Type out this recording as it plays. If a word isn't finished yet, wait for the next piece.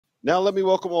Now let me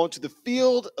welcome on to the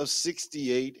Field of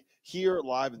 68 here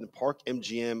live in the Park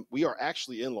MGM. We are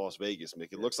actually in Las Vegas, Mick.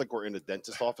 It looks like we're in a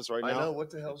dentist office right now. I know. What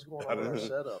the hell's going on in our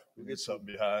setup? We get something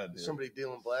behind here. Somebody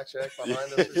dealing blackjack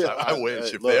behind us? Or I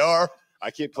wish. If they are, I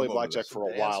can't play blackjack for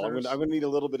a while. I'm gonna need a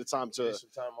little bit of time to some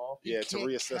time off. to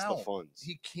reassess the funds.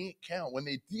 He can't count. When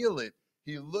they deal it,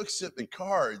 he looks at the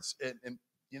cards and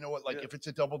you know what? Like if it's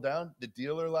a double down, the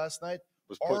dealer last night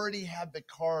already had the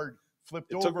card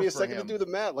flipped over. It took me a second to do the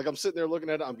math. Like I'm sitting there looking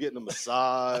at it. I'm getting a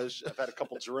massage. I've had a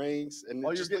couple drinks. And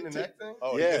you're getting the neck thing?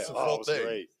 Oh, yeah. He gets the full thing.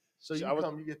 Great. So you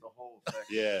get the whole effect.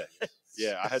 Yeah.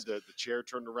 Yeah. I had the chair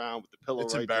turned around with the pillow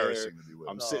it's right embarrassing there. To be with.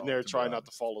 I'm sitting there trying not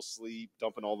to fall asleep,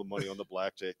 dumping all the money on the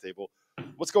blackjack table.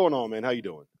 What's going on, man? How you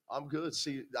doing? I'm good.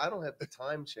 See, I don't have the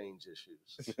time change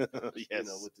issues. Yes. You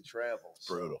know, with the travel. It's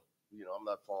brutal. You know, I'm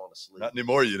not falling asleep. Not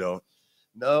anymore, you don't.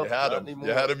 No, you had him. Anymore.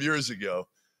 You had him years ago.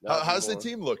 How's the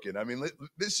team looking? I mean,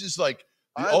 this is like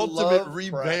the ultimate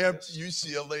revamped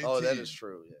UCLA team. Oh, that is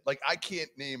true. Yeah. Like I can't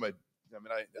name a. I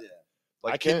mean,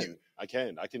 I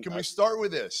can. Can we start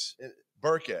with this?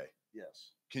 Burke.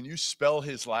 Yes. Can you spell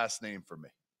his last name for me?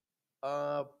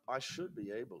 I should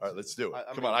be able to. All right, let's do it.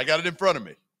 Come on, I got it in front of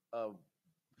me. Come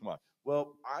on.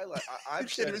 Well, I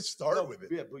can't even start with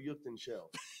it. Yeah, Buyuktin Shell.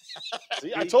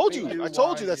 See, I told you. I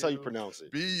told you that's how you pronounce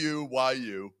it.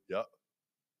 B-U-Y-U. Yep.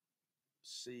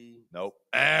 C. Nope.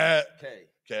 K.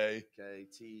 K. K.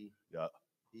 T. Yep.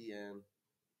 E-N.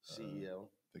 C-E-L.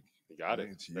 You got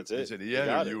it. That's it. Is it E-N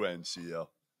or U-N-C-L?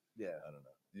 Yeah. I don't know.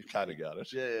 You kind of got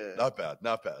it. Yeah. Not bad.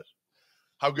 Not bad.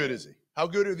 How good is he? How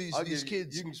good are these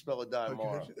kids? You can spell it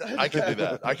tomorrow. I can do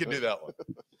that. I can do that one.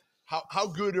 How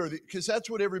good are they? Because that's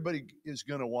what everybody is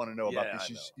going to want to know about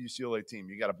this UCLA team.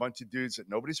 You got a bunch of dudes that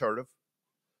nobody's heard of.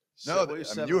 No, I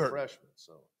mean, you heard freshmen,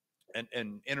 so.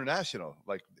 And international.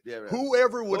 Like right.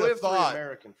 Whoever would have thought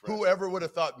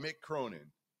Mick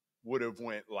Cronin would have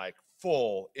went like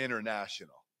full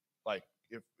international. Like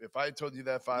if I had told you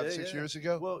that 6 years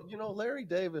ago. Well, you know, Larry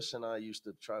Davis and I used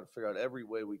to try to figure out every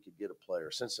way we could get a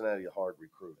player. Cincinnati a hard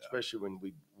recruit, especially when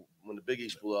the Big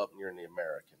East blew up and you're in the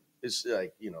American. It's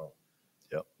like, you know,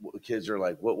 kids are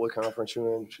like, what conference you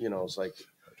in? You know, it's like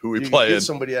who we playing? Get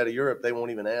somebody out of Europe, they won't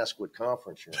even ask what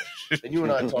conference you're in. And you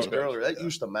and I talked earlier, that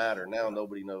used to matter. Now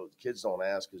nobody knows. Kids don't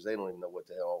ask because they don't even know what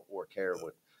the hell or care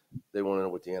what they want to know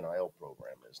what the NIL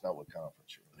program is, not what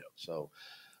conference you're in. Yep. So.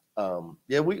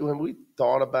 When we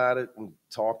thought about it and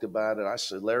talked about it, I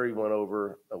said Larry went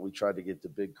over. We tried to get the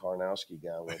big Karnowski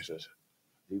guy,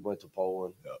 he went to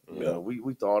Poland. Yeah. You know,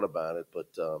 we thought about it, but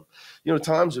you know,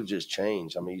 times have just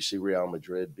changed. I mean, you see Real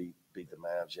Madrid beat the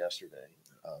Mavs yesterday.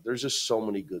 There's just so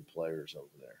many good players over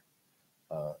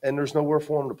there, and there's nowhere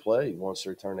for them to play once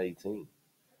they turn 18.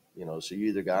 You know, so you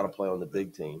either got to play on the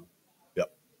big team.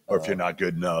 Or if you're not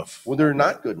good enough. Well, they're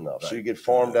not good enough. Right. So you get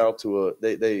farmed out to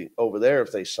they over there, if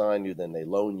they sign you, then they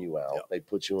loan you out. Yep. They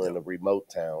put you in a remote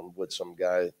town with some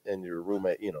guy and your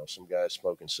roommate, you know, some guy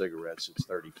smoking cigarettes at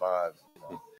 35. You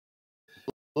know.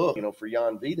 Look, you know, for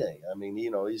Jan Vide, I mean,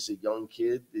 you know, he's a young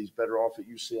kid. He's better off at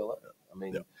UCLA. I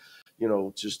mean, you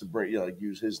know, just to bring,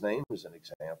 use his name as an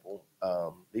example.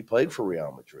 He played for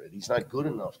Real Madrid. He's not good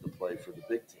enough to play for the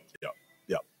big team.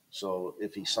 Yeah. So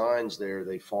if he signs there,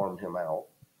 they farm him out.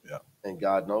 Yeah, and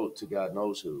God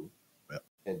knows who. Yeah.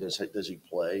 And does he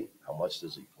play? How much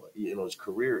does he play? You know, his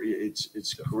career.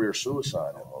 It's career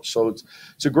suicide almost. So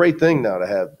it's a great thing now to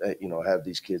have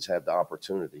these kids have the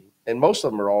opportunity, and most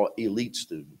of them are all elite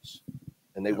students,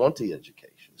 and they want the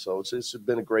education. So it's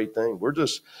been a great thing. We're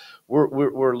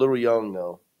a little young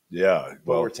though. Yeah,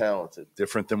 but we're talented.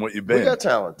 Different than what you've been. We got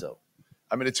talent though.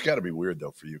 I mean, it's got to be weird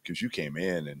though for you because you came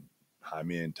in and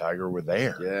Jaime and Tiger were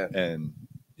there. Yeah, and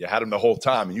you had them the whole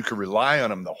time, and you could rely on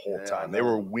them the whole time. They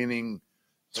were winning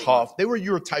tough. They were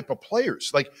your type of players.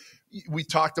 Like we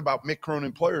talked about Mick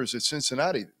Cronin players at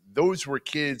Cincinnati. Those were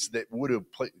kids that would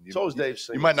have played. So was Dave.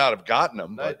 You might not have gotten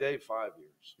them. But Dave 5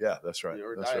 years. Yeah, that's right.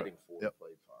 Or that's dieting right. 4,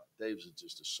 played 5. Dave's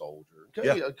just a soldier.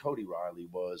 Cody Riley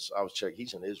was. I was checking.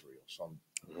 He's in Israel, so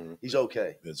he's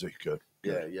okay. Is he good?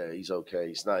 Yeah, he's okay.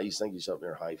 He's not. He's up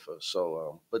near Haifa.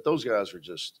 So, but those guys were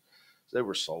they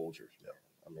were soldiers. Yeah.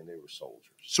 I mean, they were soldiers.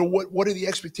 So what are the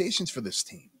expectations for this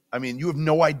team? I mean, you have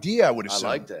no idea, I would assume. I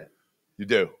like that. You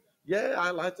do? Yeah,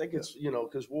 I think it's,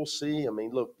 because we'll see. I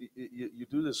mean, look, you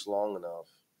do this long enough,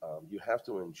 you have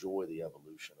to enjoy the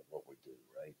evolution of what we do,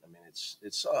 right? I mean,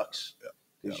 it sucks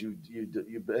because you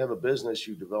have a business,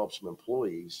 you develop some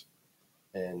employees,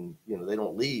 and, they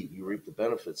don't leave. You reap the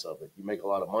benefits of it. You make a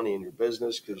lot of money in your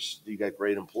business because you got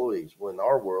great employees. Well, in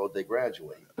our world, they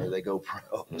graduate or they go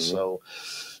pro. Mm-hmm. So,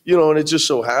 and it just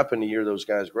so happened the year those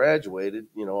guys graduated,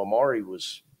 Amari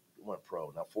was went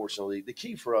pro. Now, fortunately, the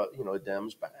key for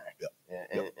Adem's back,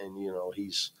 and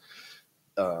he's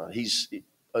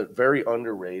very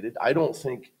underrated. I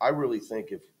really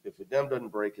think if Adem doesn't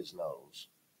break his nose,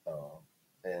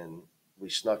 and we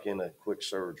snuck in a quick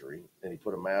surgery and he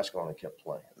put a mask on and kept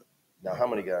playing. Now, how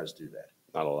many guys do that?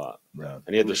 Not a lot. Right.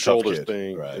 And he had the shoulder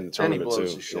thing right. in the tournament and he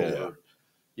blows too. his shoulder.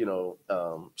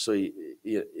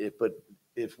 But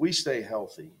if we stay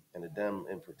healthy, and Adem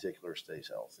in particular stays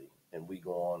healthy, and we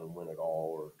go on and win it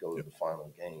all or go to the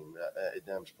final game,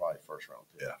 Adem's probably first round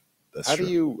pick. Yeah, that's How true.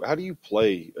 do you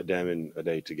play Adem and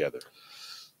Ade together?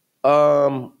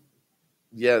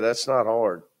 Yeah, that's not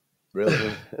hard.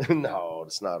 Really? No,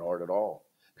 it's not hard at all.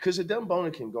 Because Adem Bona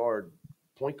can guard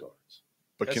point guards.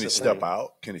 But That's can he the step thing.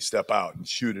 out? Can he step out and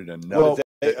shoot it another? Well,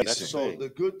 that's the so thing. the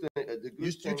good thing.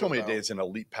 You told me about Ada's an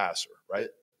elite passer, right?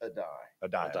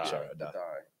 Adai. Sorry, Adai.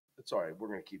 It's all right. We're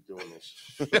going to keep doing this.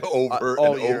 Over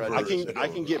all and year, over. I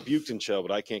can get Buchton,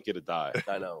 but I can't get a die.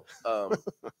 I know.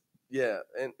 Yeah,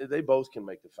 and they both can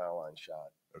make the foul line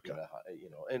shot. Okay.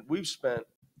 And we've spent,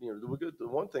 the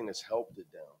one thing that's helped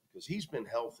it down, because he's been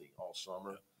healthy all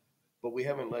summer, but we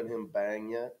haven't let him bang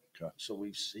yet. Okay. So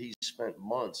he's spent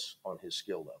months on his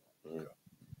skill level. Okay.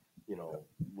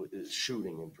 With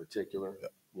shooting in particular. Yeah.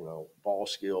 Ball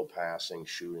skill, passing,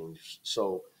 shooting.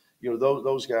 So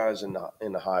those guys in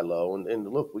the high low, and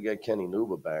look, we got Kenny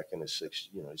Nuba back in his 6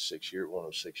 year, one of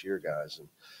those 6 year guys, and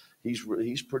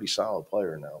he's pretty solid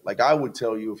player now. Like I would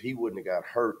tell you, if he wouldn't have got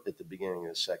hurt at the beginning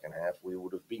of the second half, we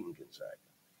would have beaten Gonzaga.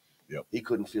 Yep. He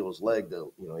couldn't feel his leg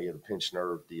though. He had a pinched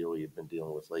nerve deal he had been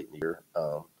dealing with late in the year.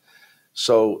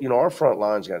 So our front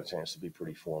line's got a chance to be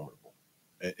pretty formidable.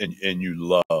 And you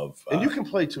love. And you can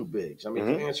play two bigs. I mean,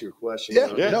 to answer your question.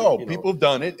 People have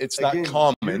done it. It's not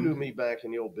common. You knew me back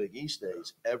in the old Big East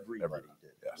days. Everybody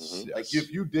did. Yes, Like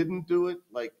if you didn't do it,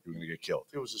 like you're going to get killed.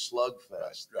 it was a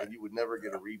slugfest, Right. and you would never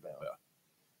get a rebound.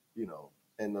 Yeah.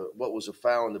 And what was a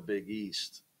foul in the Big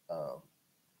East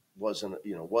wasn't.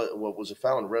 What was a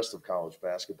foul in the rest of college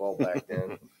basketball back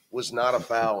then was not a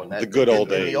foul in that. The good old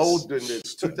days.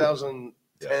 It's 2010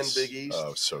 Big East.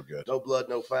 Oh, so good. No blood,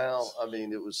 no foul. I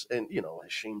mean, it was, and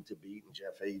Hasheem Thabit and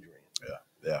Jeff Adrian.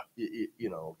 Yeah.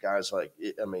 Guys like,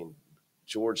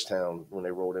 Georgetown, when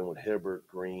they rolled in with Hibbert,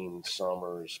 Green,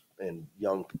 Summers, and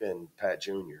Young and Pat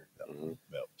Jr.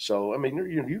 Yep. So, I mean,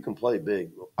 you can play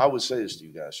big. I would say this to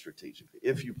you guys strategically.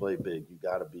 If you play big, you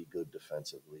got to be good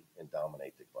defensively and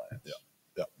dominate the glass.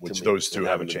 Yeah. Which those two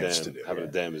have a chance to do. Having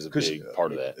Adem is a big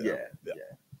part of that. Yeah.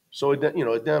 So,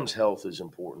 Adem's health is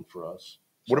important for us.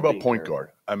 What about point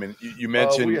guard? I mean, you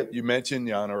mentioned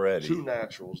Jan already. Two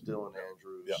naturals, Dylan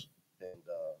Andrews,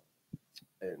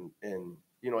 and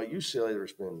at UCLA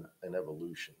there's been an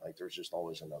evolution. Like there's just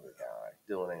always another guy,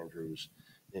 Dylan Andrews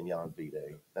and Jan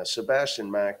Vide. Now Sebastian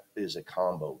Mack is a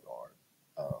combo guard,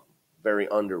 very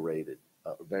underrated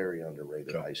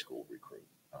high school recruit,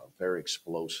 very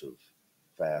explosive,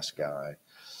 fast guy.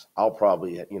 I'll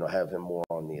probably have him more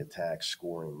on the attack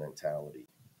scoring mentality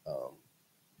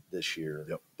this year.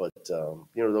 Yep. But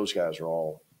those guys are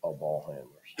all ball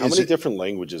handlers. How many different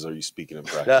languages are you speaking in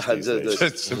practice?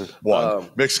 One.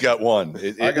 Mick's got one.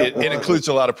 It includes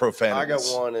a lot of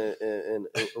profanities. I got one in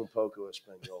un poco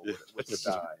español with the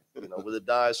die. With the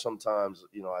die, sometimes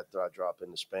I drop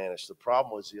into Spanish. The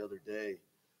problem was the other day,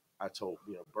 I told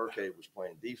Burke was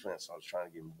playing defense. I was trying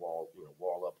to get him wall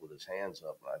up with his hands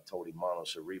up, and I told him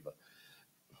manos arriba,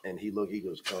 and he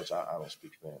goes, Coach, I don't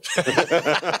speak Spanish.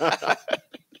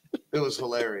 It was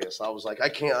hilarious. I was like, I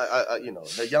can't,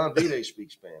 Jan Vide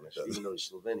speaks Spanish, even though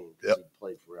he's Slovenian, because he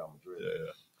played for Real Madrid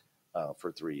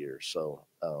for 3 years. So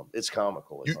it's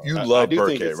comical. You love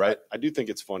Burke, right? I do think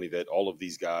it's funny that all of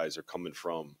these guys are coming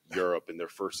from Europe, and their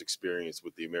first experience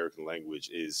with the American language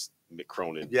is Mick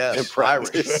Cronin. Yes, Irish.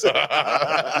 There's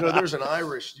an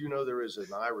Irish, there is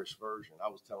an Irish version. I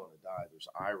was telling the guy, there's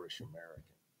Irish American.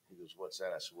 He goes, "What's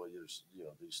that?" I said, "Well, there's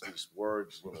these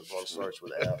words. One starts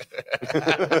with F."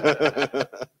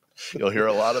 You'll hear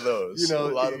a lot of these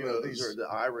those. are the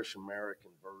Irish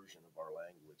American version of our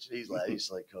language. He's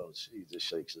like, Coach. He just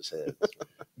shakes his head.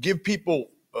 Give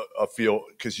people a feel,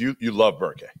 because you love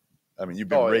Burke. I mean, you've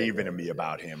been raving to me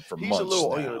about him for months. He's a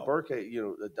little, now. Burke.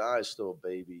 The die is still a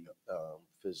baby,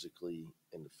 physically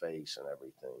in the face and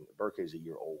everything. Burke's a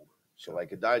year older, so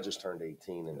like Adai just turned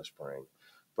 18 in the spring.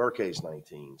 Burke's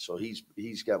 19, so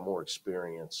he's got more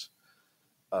experience.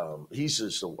 He's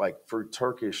just like for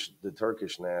the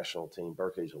Turkish national team.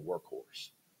 Burke's a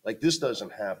workhorse. Like this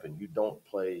doesn't happen. You don't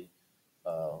play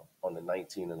on the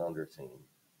 19 and under team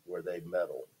where they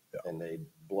medal and they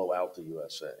blow out the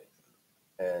USA.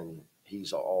 And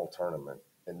he's an all tournament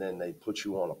and then they put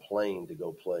you on a plane to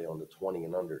go play on the 20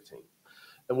 and under team.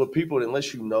 And what people,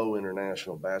 unless you know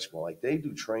international basketball, like they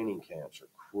do training camps are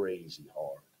crazy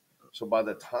hard. So by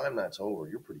the time that's over,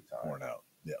 you're pretty tired. Worn out.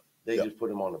 Yeah. They just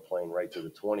put him on the plane right to the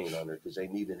 20 and under because they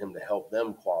needed him to help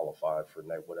them qualify for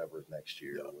whatever next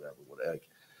year or whatever.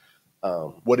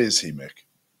 What is he, Mick?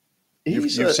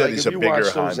 He's you said like he's if a you bigger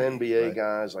watch those Hyman, NBA right?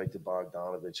 guys like the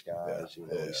Bogdanovich guys,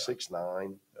 Yeah. he's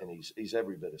 6'9", and he's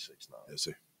every bit of 6'9". Is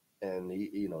he? And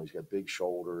he's got big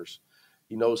shoulders.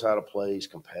 He knows how to play. He's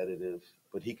competitive,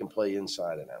 but he can play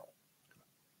inside and out.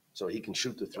 So he can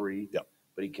shoot the three,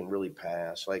 but he can really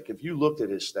pass. Like if you looked at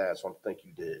his stats, I think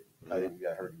you did. I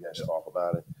heard you guys talk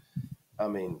about it. I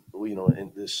mean,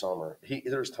 in this summer,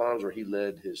 there's times where he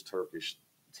led his Turkish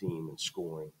team in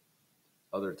scoring.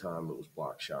 Other time it was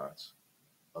block shots.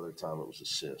 Other time it was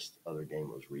assists. Other game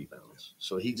it was rebounds.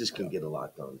 So he just can get a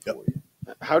lot done for you.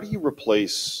 How do you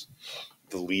replace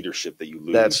the leadership that you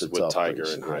lose with Tiger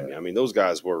and Jaime? I mean, those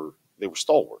guys were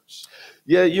stalwarts.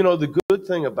 Yeah, the good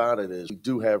thing about it is we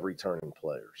do have returning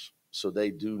players. So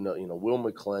they do know, Will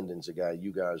McClendon's a guy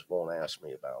you guys won't ask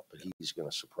me about, but he's going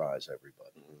to surprise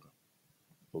everybody.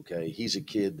 Okay, he's a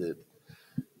kid that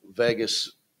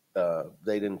Vegas,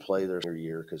 they didn't play their senior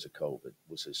year because of COVID.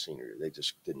 Was his senior year. They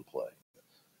just didn't play.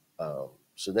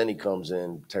 So then he comes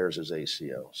in, tears his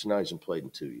ACL. So now he's been played in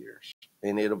 2 years.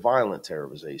 And he had a violent tear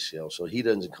of his ACL, so he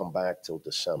doesn't come back till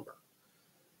December.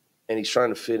 And he's trying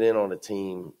to fit in on a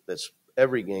team that's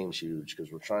every game's huge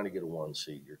because we're trying to get a 1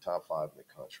 seed. You're top 5 in the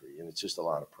country, and it's just a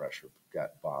lot of pressure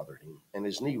bothered him. And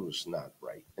his knee was not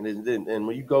right. And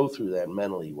when you go through that,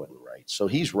 mentally he wasn't right. So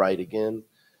he's right again,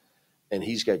 and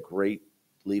he's got great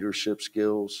leadership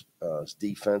skills,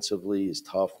 defensively, his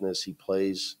toughness. He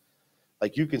plays –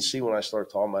 like you can see when I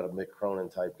start talking about a Mick Cronin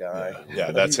type guy.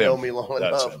 Yeah, that's him. You know me long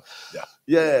enough. Him.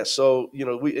 Yeah. So,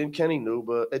 we and Kenny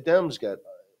Nuba, Adem's got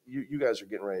you guys are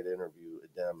getting ready to interview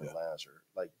Adem and Lazar.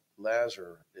 Like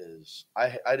Lazar is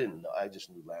I didn't know. I just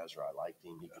knew Lazar. I liked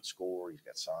him. He could score. He's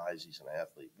got size. He's an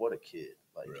athlete. What a kid.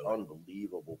 Like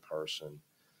unbelievable person.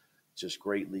 Just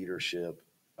great leadership.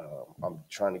 I'm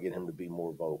trying to get him to be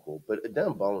more vocal. But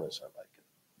Adem Bonus, I like.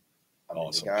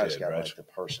 Awesome the guy's kid, got right? like the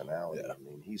personality. Yeah. I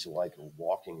mean, he's like a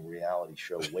walking reality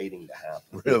show waiting to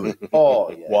happen. Really? Oh,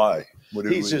 yeah. Why?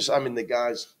 The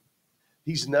guy's,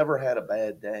 he's never had a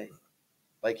bad day.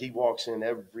 Like he walks in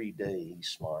every day, he's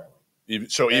smiling.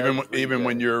 Even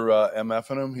when you're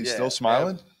MFing him, he's still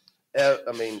smiling? The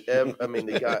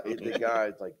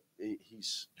guy, like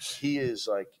he is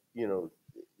like, you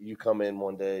come in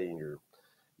one day and you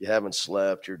haven't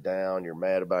slept, you're down, you're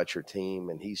mad about your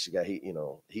team, and you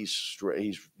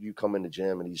come in the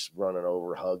gym and he's running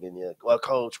over, hugging you. Well,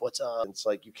 coach, what's up? And it's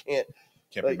like you can't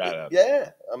be mad at him.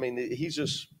 Yeah, I mean, he's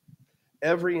just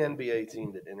every NBA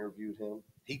team that interviewed him.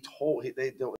 It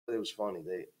was funny.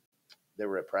 They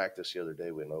were at practice the other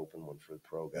day with an open one for the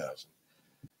pro guys. And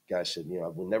guy said, we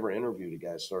never interviewed a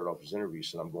guy. Started off his interview,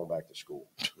 said, "I'm going back to school."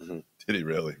 Did he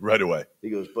really? Right away.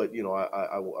 He goes, "But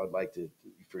I'd like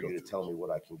for you to tell me what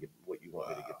you want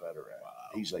me to get better at." Wow.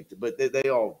 He's like, but they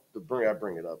all I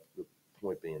bring it up. The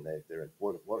point being they're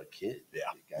what a kid. Yeah,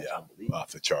 the guy's unbelievable.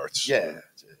 Off the charts. Yeah.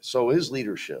 So his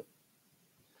leadership,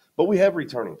 but we have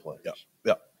returning players.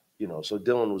 Yeah. So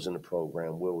Dylan was in the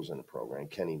program, Will was in the program,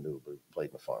 Kenny Nuba played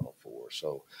in the Final Four.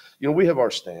 So we have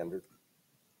our standard,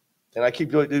 and I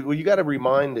keep doing. Well, you got to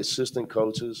remind the assistant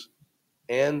coaches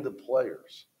and the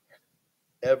players.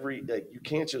 Every day, you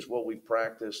can't just we've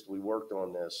practiced, we worked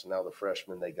on this. Now the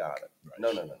freshmen they got it. Right.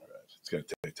 No. Right. It's going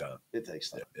to take time. It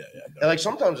takes time. Yeah. And like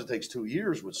sometimes it takes 2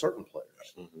 years with certain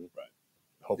players. Right.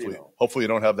 Hopefully you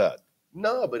don't have that.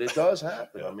 No, but it does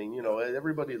happen. I mean,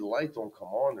 everybody the light don't come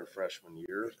on their freshman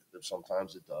year.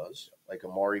 Sometimes it does. Like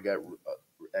Amari got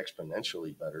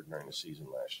exponentially better during the season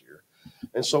last year,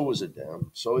 and so was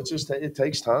Adem. So it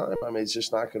takes time. I mean, it's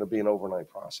just not going to be an overnight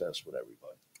process with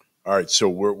everybody. All right, so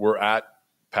we're at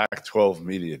Pac-12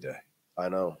 Media Day. I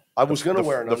know. I was going to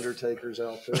wear an Undertaker's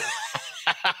outfit.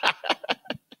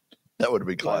 That would have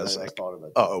been classic. I thought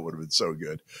about that. Oh, it would have been so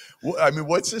good. I mean,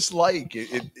 what's this like?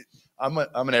 I'm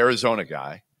an Arizona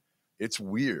guy. It's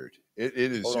weird. It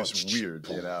is just weird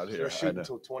being out here. They're shooting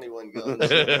until 21 guns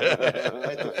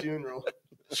at the funeral.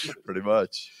 Pretty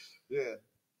much. Yeah,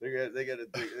 they got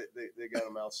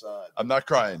them outside. I'm not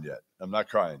crying yet.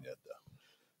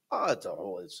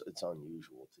 though. It's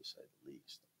unusual to say the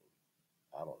least.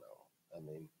 I don't know. I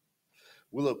mean,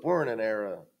 we're in an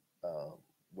era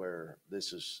where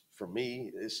this is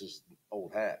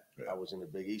old hat. Yeah. I was in the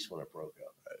Big East when it broke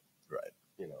up. Right.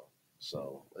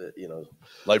 So,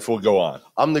 life will go on.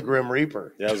 I'm the Grim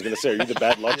Reaper. Yeah, I was going to say, are you the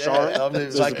bad luck charm?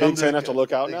 Does the Big Ten have to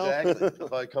look out now? Exactly.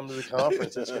 If I come to the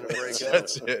conference, it's going to break out.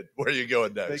 That's it. Where are you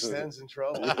going next? Big Ten's in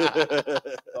trouble.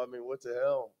 I mean, what the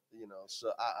hell?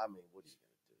 So, I mean, what are you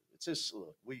going to do? It's just,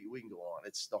 look, we can go on.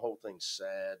 It's the whole thing's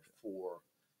sad for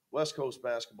West Coast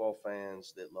basketball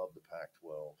fans that love the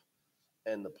Pac-12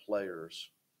 and the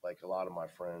players, like a lot of my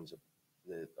friends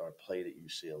that are played at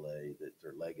UCLA, that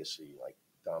their legacy, like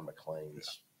Don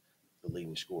McClain's the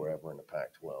leading scorer ever in the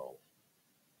Pac-12.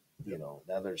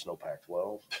 Now there's no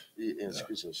Pac-12.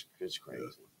 It's crazy.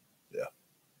 Yeah.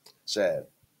 Sad.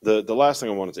 The last thing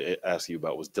I wanted to ask you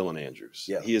about was Dylan Andrews.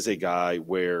 Yeah. He is a guy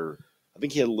where I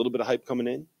think he had a little bit of hype coming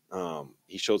in.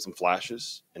 He showed some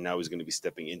flashes, and now he's going to be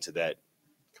stepping into that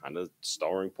kind of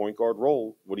starring point guard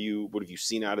role. What have you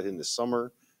seen out of him this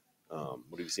summer?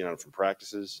 What have you seen out of him from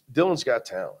practices? Dylan's got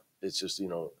talent. It's just,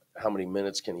 how many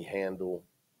minutes can he handle?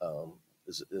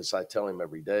 As I tell him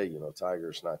every day,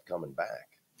 Tiger's not coming back.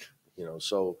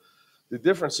 So the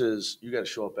difference is you got to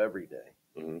show up every day.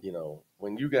 Mm-hmm.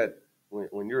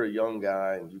 When you're a young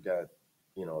guy and you got,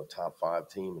 a top 5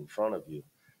 team in front of you,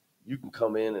 you can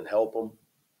come in and help them,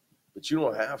 but you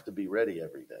don't have to be ready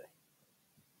every day.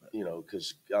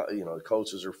 Because the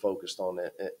coaches are focused on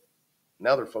that.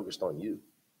 Now they're focused on you.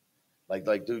 Like,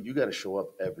 dude, you got to show up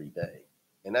every day.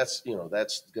 And that's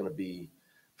going to be,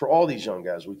 for all these young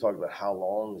guys, we talked about how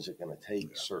long is it going to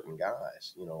take certain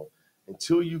guys,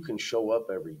 until you can show up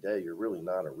every day, you're really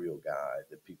not a real guy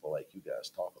that people like you guys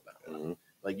talk about. Mm-hmm.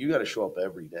 Like, you got to show up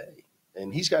every day.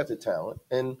 And he's got the talent.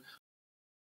 And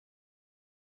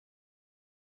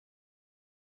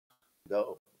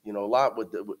go, a lot with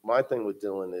my thing with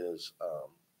Dylan is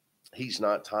he's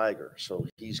not Tiger. So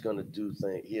he's going to do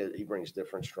things. He brings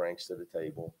different strengths to the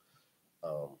table.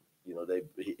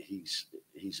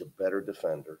 He's a better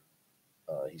defender.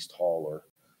 He's taller.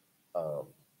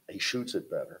 He shoots it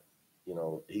better.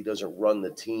 He doesn't run the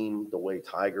team the way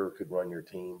Tiger could run your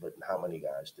team, but how many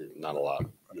guys do? Not a lot.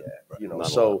 Yeah. Not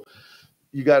So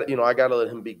you got, I got to let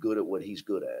him be good at what he's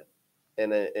good at.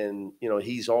 And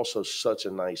he's also such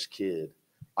a nice kid.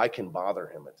 I can bother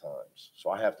him at times. So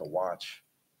I have to watch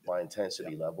my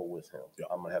intensity level with him. Yeah.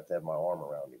 I'm going to have my arm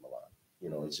around him a lot.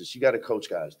 It's just, you got to coach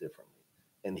guys differently.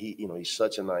 And he's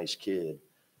such a nice kid,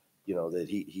 that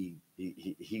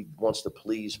he wants to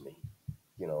please me,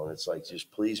 and it's like, just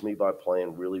please me by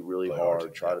playing really, really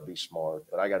hard, try to be smart.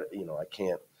 But I got to, I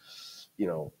can't,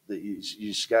 you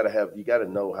just got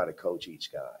to know how to coach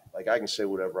each guy. Like, I can say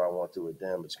whatever I want to with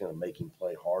them. It's going to make him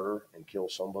play harder and kill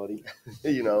somebody,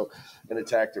 and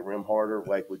attack the rim harder.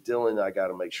 Like with Dylan, I got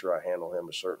to make sure I handle him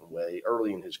a certain way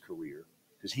early in his career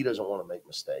because he doesn't want to make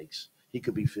mistakes. He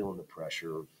could be feeling the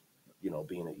pressure of,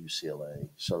 being at UCLA.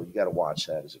 So you got to watch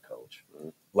that as a coach.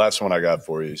 Last one I got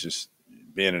for you is just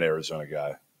being an Arizona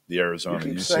guy. The Arizona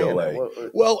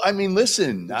UCLA. Well, I mean,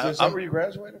 listen. Is that where you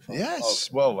graduated from? Yes.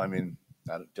 Okay. Well, I mean,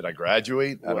 did I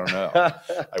graduate? I don't know.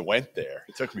 I went there.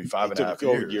 It took me 5.5 years.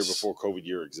 COVID year before COVID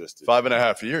year existed.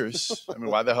 5.5 years. I mean,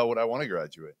 why the hell would I want to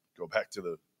graduate? Go back to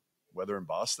the weather in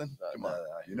Boston? Come on.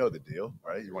 You know the deal,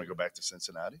 right? You want to go back to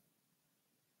Cincinnati?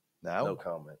 Now? No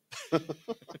comment.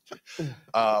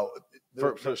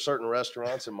 For certain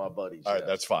restaurants and my buddies. All right,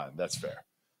 that's fine. That's fair.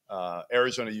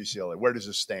 Arizona, UCLA, where does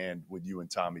it stand with you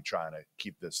and Tommy trying to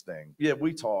keep this thing? Yeah,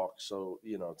 we talked. So,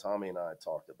 Tommy and I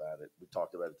talked about it. We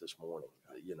talked about it this morning.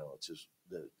 It's just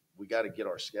we got to get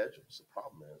our schedules. The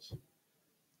problem is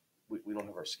we don't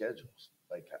have our schedules.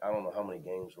 Like, I don't know how many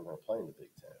games we're going to play in the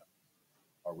Big Ten.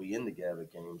 Are we in the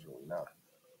Gavitt games or are we not?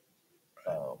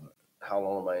 How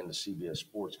long am I in the CBS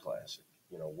Sports Classic?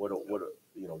 What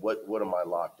am I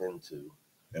locked into?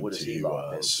 What is he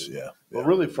locked into? Yeah. Well,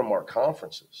 really from our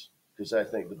conferences, because I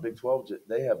think the Big 12,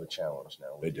 they have a challenge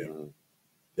now. They do.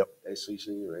 Yep. ACC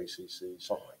or ACC,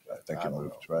 something like that. I think it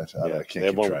moved, right? Yeah, I can't they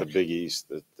have one track. with the Big East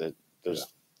that there's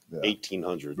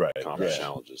 1,800 conference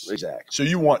challenges. Exactly. So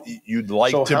you'd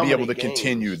like So to how be able to many games?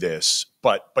 continue this,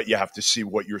 but you have to see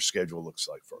what your schedule looks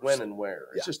like first. When and where.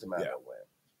 It's just a matter of when.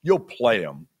 You'll play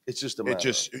them. It's just a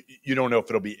matter. You don't know if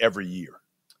it'll be every year.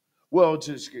 Well,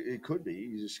 it could be.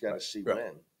 You just got to see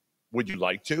when. Would you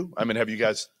like to? I mean, have you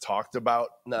guys talked about?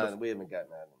 No, we haven't gotten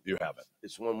that. You haven't.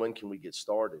 It's when can we get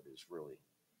started? Is really.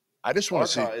 I just want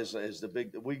to see. Is the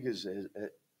big week is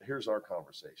here's our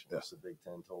conversation. What's the Big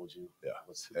Ten told you? Yeah.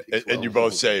 What's the Big 12 and you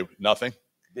both say nothing.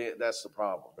 That's the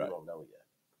problem. Right. We don't know yet.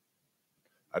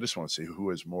 I just want to see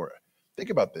who is more. Think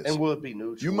about this. And will it be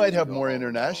neutral? You might have more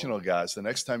international guys the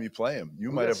next time you play him.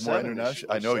 You might have more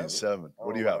international. I know he's 7.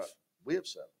 What do you have? We have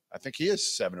 7. I think he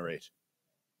is 7 or 8.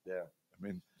 Yeah. I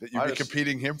mean, you'd be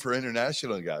competing him for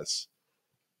international guys.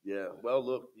 Yeah. Well,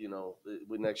 look,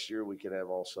 next year we can have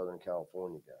all Southern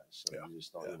California guys. So Yeah. we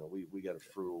just don't, we got a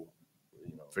frugal,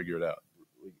 Figure it out.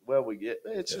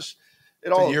 It's just it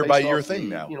It's all a year based by year off thing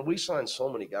now. We signed so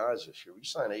many guys this year. We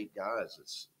signed 8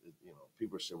 guys.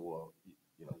 People say, well,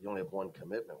 you only have one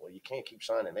commitment. Well, you can't keep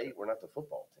signing 8. We're not the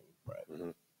football team. Right. Mm-hmm.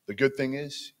 The good thing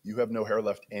is you have no hair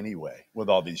left anyway with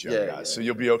all these young guys, so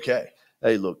you'll be okay.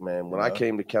 Hey, look, man, when I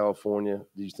came to California,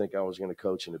 do you think I was going to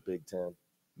coach in the Big Ten?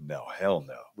 No, hell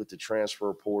no. With the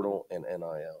transfer portal and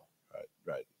NIL.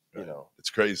 Right. It's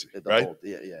crazy, right?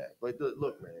 But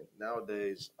look, man,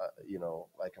 nowadays,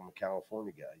 like I'm a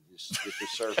California guy. You just get to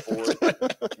surf forward.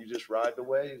 You just ride the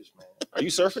waves, man. Are you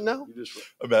surfing now? You just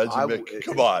imagine, Mick.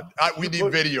 Come on. We need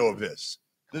video of this.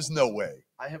 There's no way.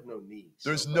 I have no knee.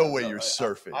 There's no way you're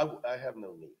surfing. I have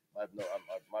no knee.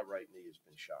 My right knee has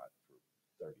been shot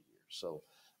for 30 years. So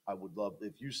I would love,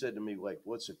 if you said to me, like,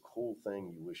 what's a cool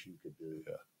thing you wish you could do?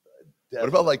 Yeah. What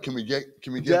about, like, can we get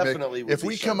definitely Mick, if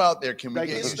we come out there, can we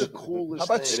get the coolest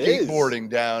how about thing. skateboarding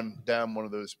down one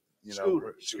of those,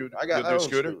 Scooters. I got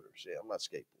scooters. Yeah, I'm not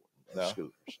skateboarding. No.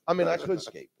 Scooters. I mean, I could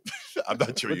skateboard. I'm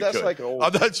not sure you that's could. Like old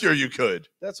I'm not sure you could.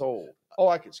 That's old. Oh,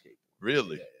 I could skateboard.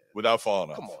 Really? Yeah. Without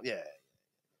falling off? Come on, yeah.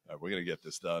 All right, we're gonna get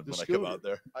this done when I come out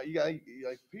there. You got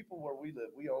like people where we live.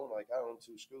 I own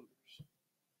 2 scooters.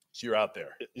 So you're out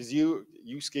there. Is you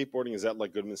skateboarding? Is that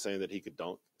like Goodman saying that he could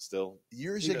dunk still?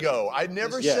 Years ago, I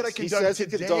never said I could dunk today.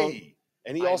 He could dunk.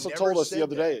 And he also told us the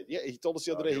other day. Yeah, he told us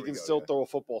the other day he can still throw a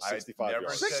football 65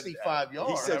 yards. 65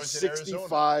 yards. He said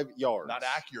 65 yards. Not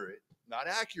accurate. Not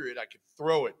accurate. I could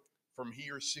throw it from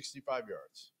here 65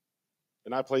 yards.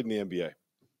 And I played in the NBA.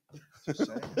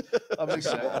 Just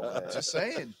saying. Just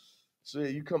saying. So yeah,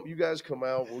 you guys come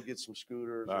out. We'll get some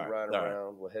scooters. We'll ride around.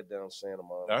 Right. We'll head down Santa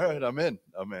Monica. All right, I'm in.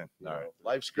 All right,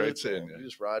 life's great good. Seeing you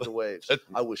just ride the waves.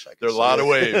 I wish I could. There's a lot of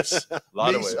waves. A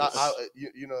lot of waves.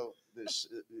 This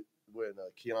when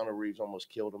Keanu Reeves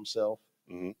almost killed himself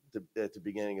at the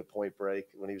beginning of Point Break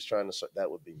when he was trying to.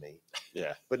 That would be me.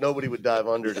 Yeah, but nobody would dive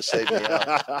under to save me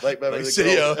out. Like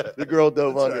the girl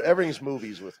dove under. Right. Everything's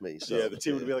movies with me. So yeah, the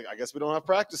team would be like, I guess we don't have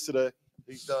practice today.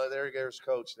 He's done. There goes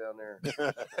coach down there.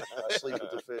 I sleep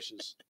with the fishes.